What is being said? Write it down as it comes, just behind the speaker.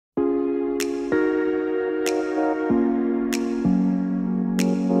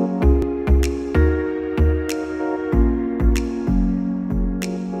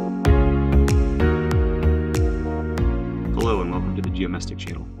Geomastic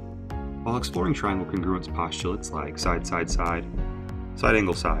channel. While exploring triangle congruence postulates like side, side, side, side,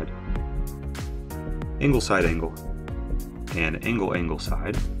 angle, side, angle, side, angle, and angle, angle,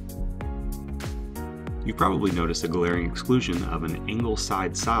 side, you've probably noticed a glaring exclusion of an angle,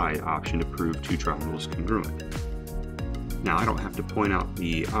 side, side option to prove two triangles congruent. Now, I don't have to point out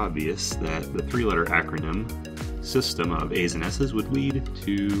the obvious that the three-letter acronym system of A's and S's would lead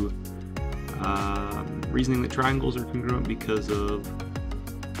to reasoning that triangles are congruent because of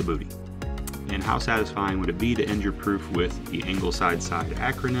the booty. And how satisfying would it be to end your proof with the angle, side, side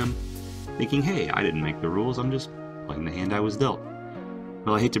acronym, thinking, hey, I didn't make the rules, I'm just playing the hand I was dealt.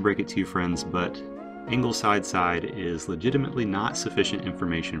 Well, I hate to break it to you, friends, but angle, side, side is legitimately not sufficient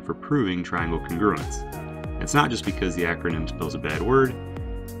information for proving triangle congruence. It's not just because the acronym spells a bad word,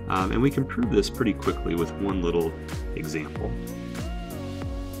 and we can prove this pretty quickly with one little example.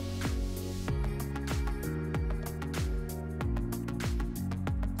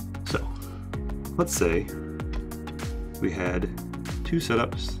 So, let's say we had two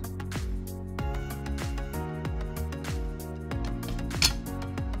setups.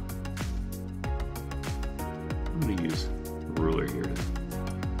 I'm going to use a ruler here to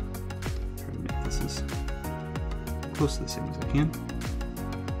try to make this as close to the same as I can.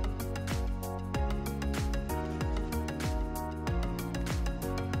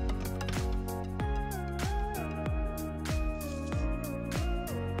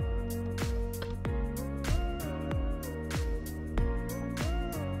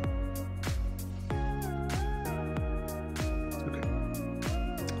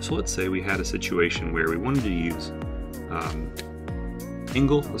 So let's say we had a situation where we wanted to use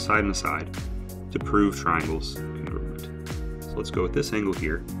angle, a side and a side, to prove triangles congruent. So let's go with this angle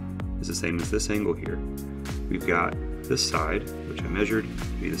here is the same as this angle here. We've got this side, which I measured, to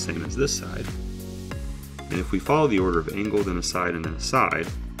be the same as this side. And if we follow the order of angle, then a side, and then a side,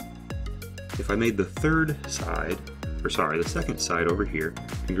 if I made the third side, or sorry, the second side over here,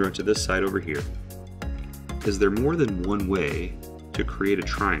 congruent to this side over here, is there more than one way to create a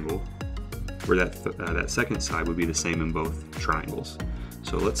triangle where that second side would be the same in both triangles?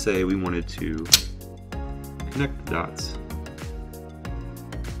 So let's say we wanted to connect the dots,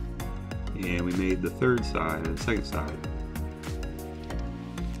 and we made the third side and the second side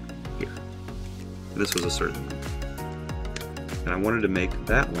here. And this was a certain length. And I wanted to make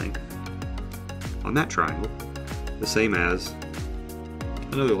that length on that triangle the same as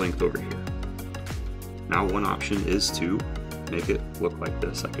another length over here. Now, one option is to make it look like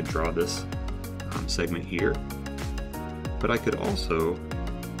this. I could draw this segment here, but I could also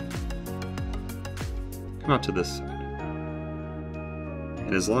come out to this side.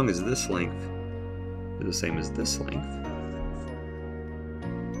 And as long as this length is the same as this length,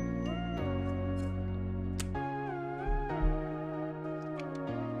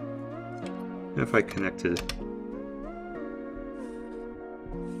 and if I connected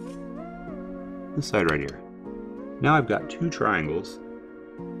this side right here, now I've got two triangles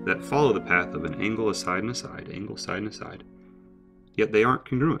that follow the path of an angle, a side, and a side, angle, side, and a side, yet they aren't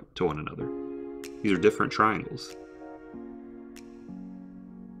congruent to one another. These are different triangles.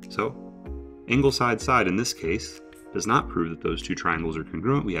 So, angle, side, side in this case does not prove that those two triangles are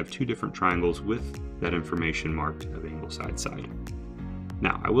congruent. We have two different triangles with that information marked of angle, side, side.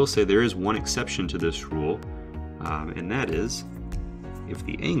 Now, I will say there is one exception to this rule, and that is if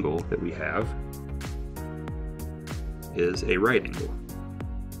the angle that we have is a right angle.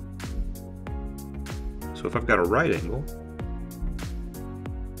 So if I've got a right angle,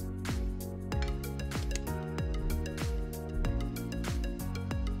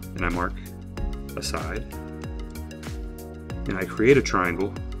 and I mark a side, and I create a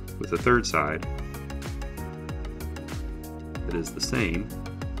triangle with a third side that is the same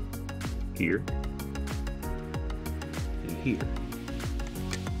here and here.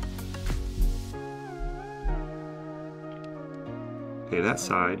 Okay, that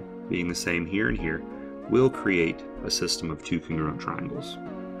side being the same here and here will create a system of two congruent triangles.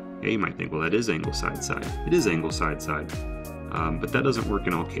 Okay, you might think, well, that is angle, side, side. It is angle, side, side, but that doesn't work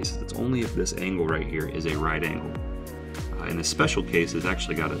in all cases. It's only if this angle right here is a right angle. In this special case, it's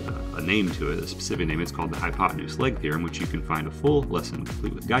actually got a name to it, a specific name. It's called the hypotenuse leg theorem, which you can find a full lesson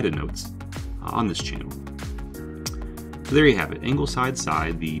complete with guided notes on this channel. So there you have it, angle, side,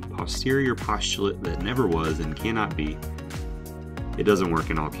 side, the posterior postulate that never was and cannot be. It doesn't work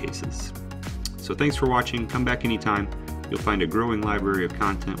in all cases. So thanks for watching. Come back anytime. You'll find a growing library of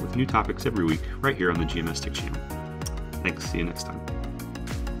content with new topics every week right here on the Geomastic channel. Thanks. See you next time.